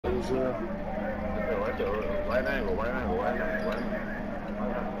Right angle, right angle, right angle, right angle.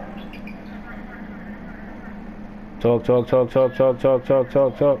 Talk.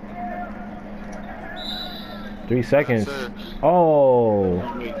 3 seconds. Oh.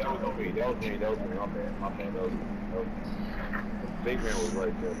 That was me. That was me. That was me. That was me. My bad. My bad. That was me. Big man was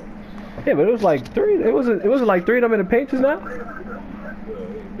right there. Yeah, but it was like three. It wasn't like three of them in the paint just now.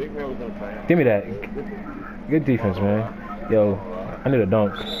 Big man was in the paint. Give me that. Good defense, man. Yo, I need a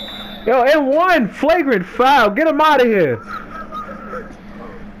dunk. Yo, M1 flagrant foul. Get him out of here.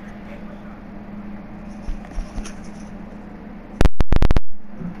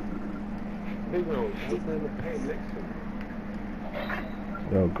 Big man was in the paint next to me.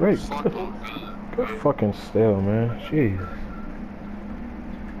 Yo, great. Good fucking steal, man. Jeez.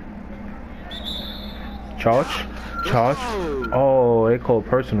 Charge. Oh, they called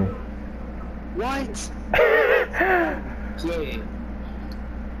personal. What? Yeah.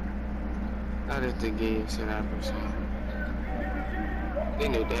 I didn't think he said that person. They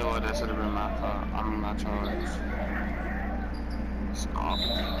knew damn well that should have been my fault. I mean, my charge. Stop.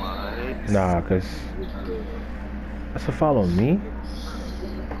 What? Nah, cause that's a foul on me.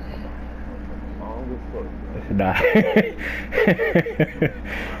 Nah.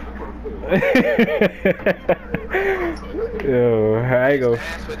 Yo, I ain't go.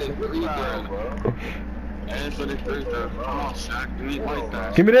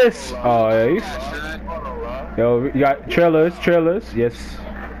 Give me this. Oh, yeah. Yo, you got trailers. Yes.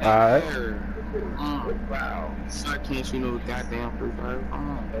 Alright. Wow. Suck can't shoot no goddamn free throw.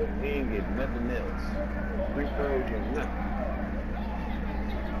 He ain't get nothing else. Free throws and nothing.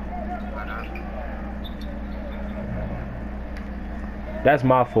 That's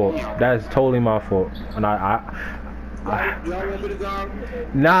my fault. That's totally my fault. And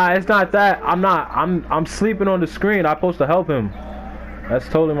nah, it's not that. I'm sleeping on the screen. I'm supposed to help him. That's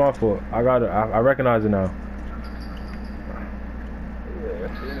totally my fault. I got it. I recognize it now.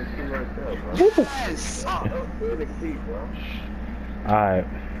 Alright.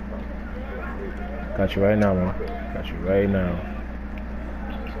 Got you right now, man. Got you right now.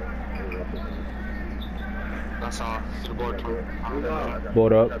 That's all. To the board.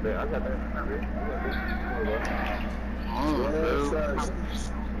 Board up.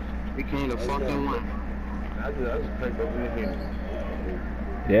 Became the fucking one.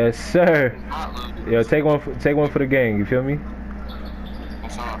 Yes, sir. Yo, take one for the gang. You feel me?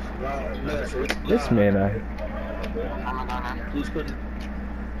 That's all. This man,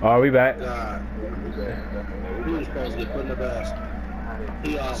 Oh, we back. He was supposed to get put in the basket.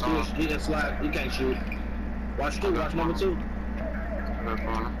 He didn't slide. He can't shoot. Watch number 2.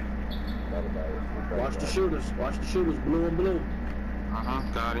 Watch the shooters. Blue and blue.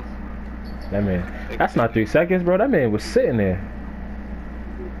 Got it. That man. That's not 3 seconds, bro. That man was sitting there.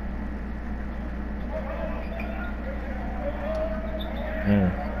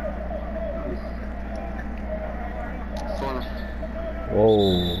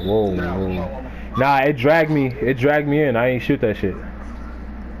 Whoa. Nah, it dragged me in. I ain't shoot that shit.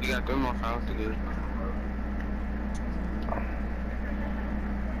 You got 3 more fouls to do.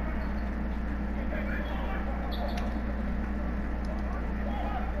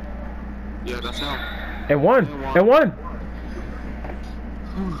 Yeah, that's him. And one.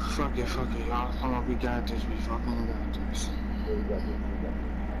 Fuck it, y'all. Come on, we got this. We fucking got this.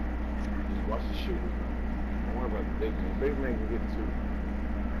 Watch the shooter. Don't worry about the big man. Big man can get 2.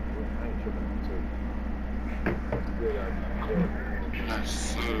 I ain't tripping on 2. Good idea. That's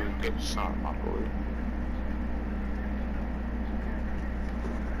so good shot, my boy.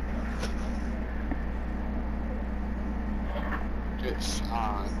 Good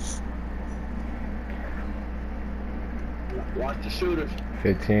shots. Watch the shooters.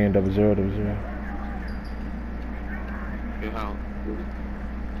 15, 0-0. Good help.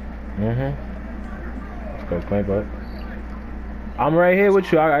 Let's go, Clay, bud. I'm right here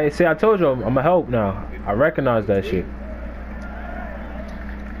with you. I told you I'm a help now. I recognize that shit.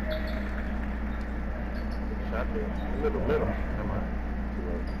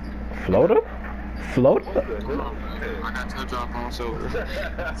 Floater? I got toe drop on, so did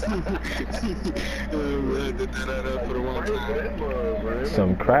that for the one time.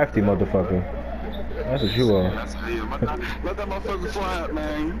 Some crafty motherfucker. That's what you are. That's how you let that motherfucker fly out,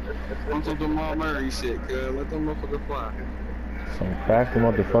 man. I'm some Jamal Murray shit, cuz. Let that motherfucker fly. Some crafty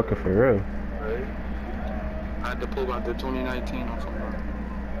motherfucker for real. I had to pull out the 2019 or something.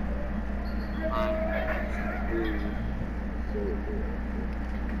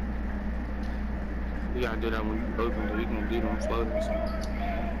 You gotta do that when you open, so you can do them floaters.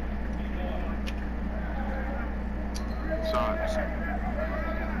 Shots.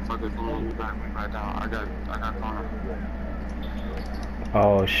 Fuck Okay, come on, you back down. I got corner.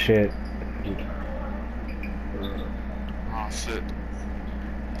 Oh shit. Oh shit.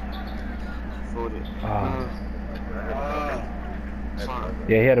 Fold it. Sorry.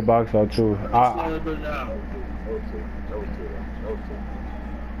 Yeah, he had a box out too. I'm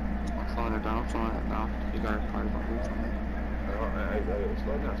slowing it down. You gotta probably don't move from it.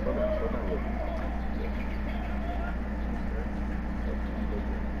 Slow down.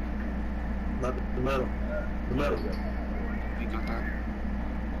 Not the middle. The middle. You got that?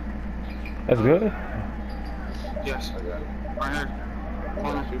 That's good. Yes. Right here.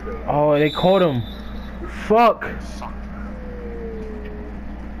 Corner. Oh, they caught him. Fuck. Fuck.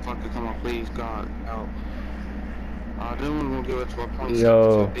 Fuck it, come on, please, God, help. Then we're gonna give it to a point. Yo.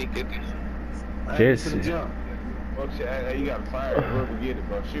 So they get this. This. Fuck shit, hey, you gotta fire it. Whoever get it,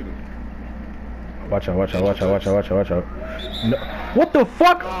 bro, shoot it. Watch out. No. What the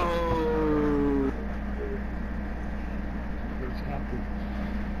fuck? Oh.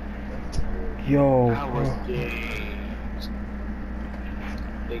 Yo. That was gay.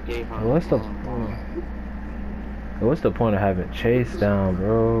 They gave him. What's the point of having Chase down,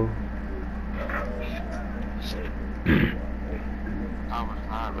 bro? I was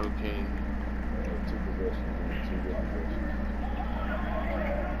not okay.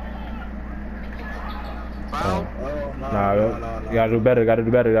 Foul? Nah, you gotta do better. Gotta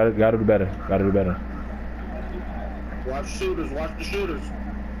do better. Watch shooters. Watch the shooters.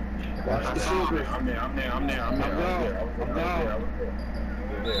 Watch the shooters. I'm there.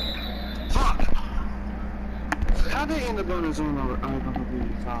 Fuck! How they end up on the zone over?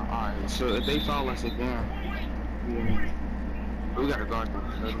 Alright, so if they foul us again, we gotta guard them.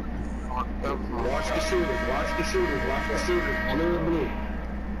 Watch the shooters. Blue and blue.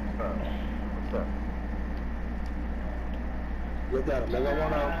 What's up? Look at him. They got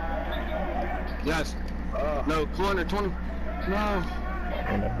one out. Yes. No, corner 20. No.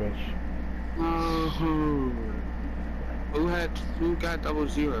 On that bitch. No. Who got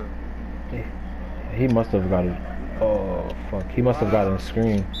 0-0? He must have got it. Oh fuck. He must have gotten a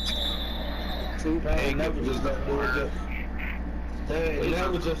screen. They never just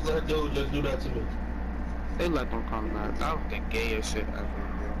let dude just do that to me. They let them come back. That was the gayest shit ever.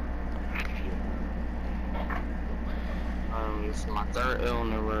 It's my third L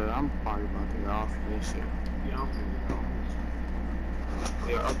in the row. I'm probably about to get off this shit.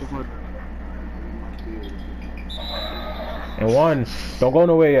 Yeah, up the hood. And one. Don't go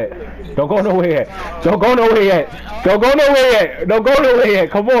nowhere yet.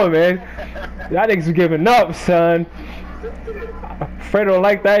 Come on, man. Y'all niggas giving up, son. Fredo don't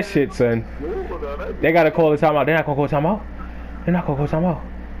like that shit, son. They gotta call the timeout. They're not gonna call timeout.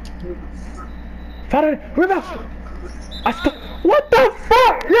 Found it. Rebound. What the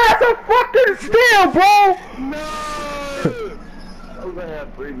fuck? Yeah, it's a fucking steal, bro. No! I was gonna have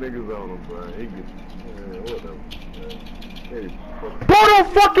 3 niggas on him, bro. He gets, whatever. Hey, Bro,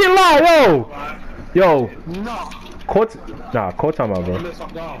 don't fucking lie, yo. No. Call timeout, bro.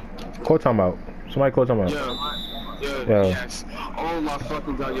 Call timeout. Somebody call timeout. Yeah. Yes. Oh my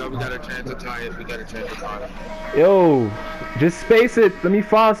fucking god, yo, we got a chance to tie it. Yo, just space it. Let me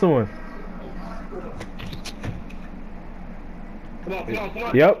find someone. Come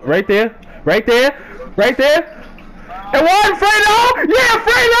on. Yep, right there. And one, Fredo! Yeah,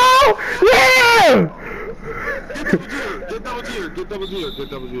 Fredo! Yeah! Get double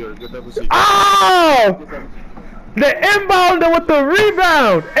zero. Oh! The inbounder with the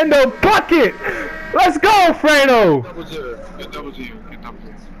rebound and the bucket. Let's go, Fredo. Get double zero.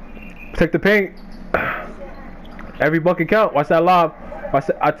 Take the paint. Every bucket count. Watch that lob.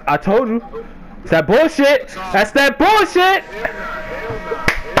 I told you. It's that bullshit. That's that bullshit.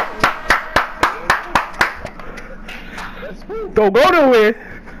 Don't go nowhere.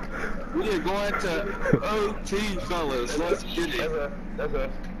 We are going to OT, fellas. Let's get it.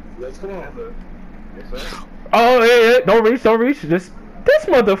 Let's come on. Yes, sir. Oh, yeah. Don't reach. This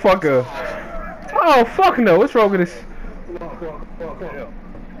motherfucker. Oh, fuck no. What's wrong with this? Come on.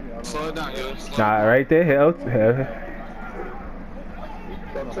 Slow it down, yo. Nah, right there. Hell.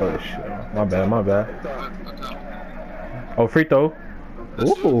 Oh, shit. My bad. Oh, free throw.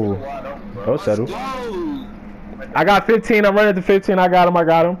 Ooh. Don't settle. I got 15. I'm running to 15. I got him.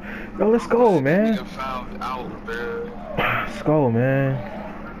 Yo, let's go, man. Let's go, man.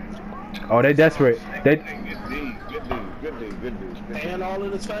 Oh, they desperate. Good dude. Hand all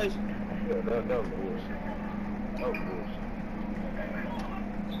in his face. Yeah, that was bullshit.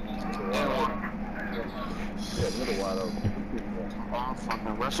 Middle wide open.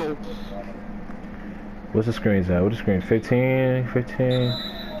 Fucking Russell. What's the screens at? What the screen? 15.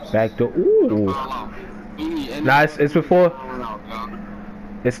 Back door. Ooh. Nah, it's before.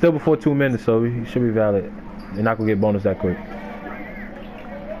 It's still before 2 minutes, so he should be valid. You're not gonna get bonus that quick.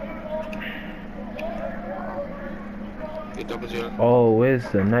 Oh, where's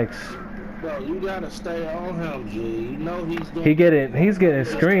the next? Bro, you gotta stay on him, G. You know he's doing. He's getting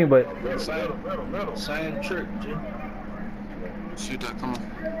screened, but Same trick, G. Shoot that, come on.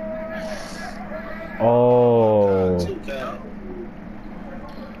 oh,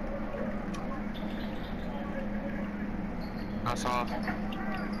 That's all.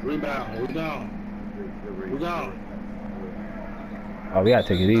 Rebound. We gone. oh, we gotta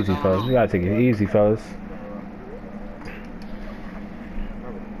take it easy, fellas. We gotta take it easy, fellas.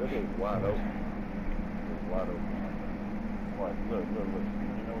 That thing's wide open. It's wide open. Watch, look. You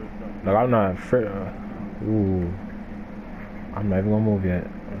know what he's doing? Like, I'm not afraid. Ooh, I'm not even gonna move yet.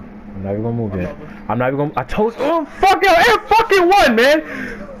 I'm not even gonna move yet. I'm not even gonna. I told. Oh fuck yo, Air fucking one, man.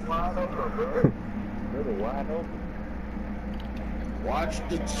 Wide open, bro. Really wide open. Watch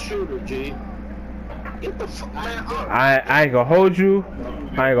the shooter, G. Get the fuck, man. I ain't gonna hold you.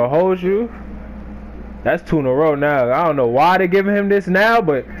 That's 2 in a row now. I don't know why they giving him this now,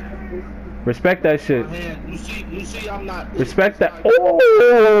 but respect that shit. You see, I'm not. Respect that.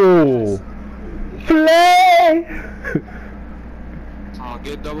 Oh, play.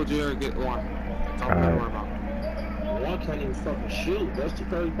 Get double G or get one. That's all we Alright. worry about. One can't even fucking shoot. That's the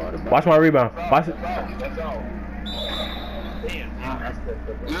crazy part about it. Watch my rebound. Watch it. That's all.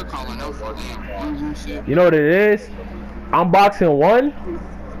 You're calling no fucking shit. You know what it is? I'm boxing one,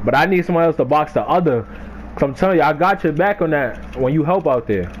 but I need somebody else to box the other. Cause I'm telling you, I got your back on that when you help out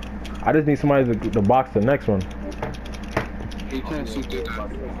there. I just need somebody to box the next one. You can't shoot that.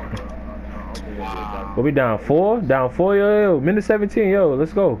 Wow. We'll be down 4? Down 4, yo. Minute 17, yo.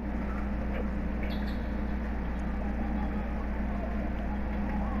 Let's go.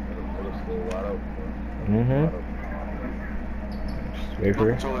 Mm-hmm. Just wait for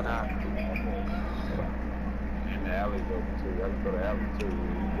it. And the alley's open too. I can go to the alley too.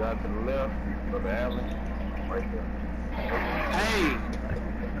 You drive to the left, go to the alley, right there. Hey!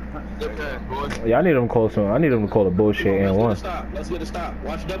 Good pass, boy. Yeah, I need them to call some. I need them to call the bullshit and one. Let's get a stop.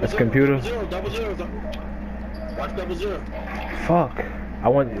 Watch double That's zero. computer. Double zero. Watch double zero. Fuck. I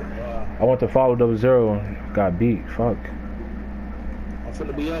want to follow 00 and got beat. Fuck. I'm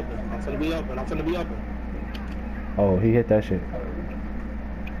finna be open. Oh, he hit that shit.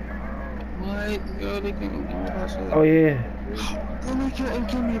 What? Yo, they couldn't give me that shit. Oh yeah. Yo, they couldn't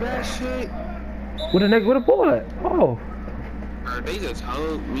give me that shit. Where the ball at? Oh. Bro, they just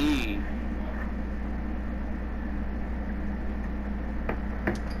hugged me.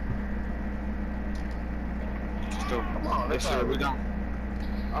 Still, Come on, yes, sir, we done.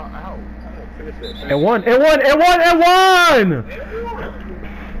 Ow. Finish that. And one. Get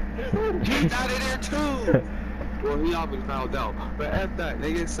out of there too. Well, he already found out. But F that,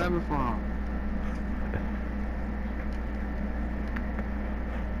 they get 7 from him.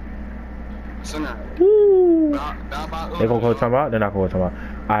 Center. Woo. Down by They gonna go time out? They're not gonna go time out.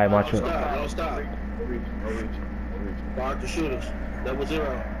 Alright, my turn. Don't stop. No reach. Guard the shooters. Double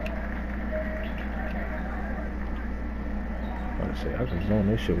zero. I can zone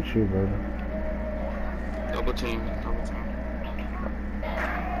this shit with you, bro. Double team.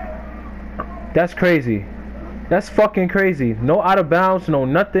 That's crazy. That's fucking crazy. No out of bounds, no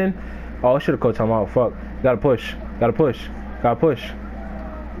nothing. Oh, I should have called time out. Fuck. Gotta push.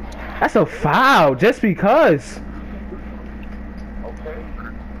 That's a foul, just because. Okay.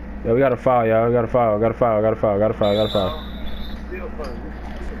 Yeah, we got a foul, y'all. Got a foul.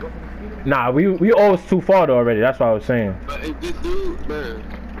 Nah, we always too far though already. That's what I was saying. But if this dude, bro,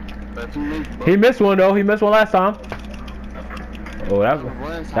 if you make, He missed one though. He missed one last time. Oh,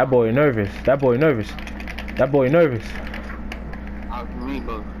 that boy nervous.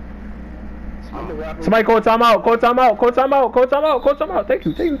 Somebody call timeout. Thank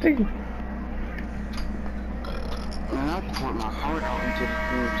you. Man, I poured my heart out into the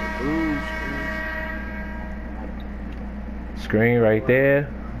food to lose. Screen right there.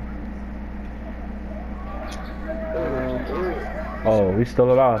 Oh, we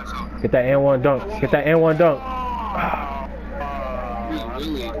still alive. Get that N1 dunk. He really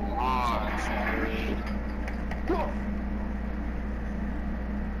lost.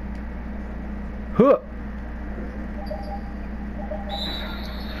 Huh.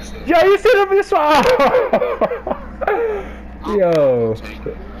 Yo, you see them this one? Yo.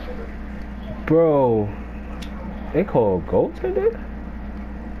 Bro. They call goaltender?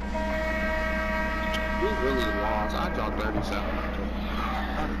 We really lost. I dropped 37.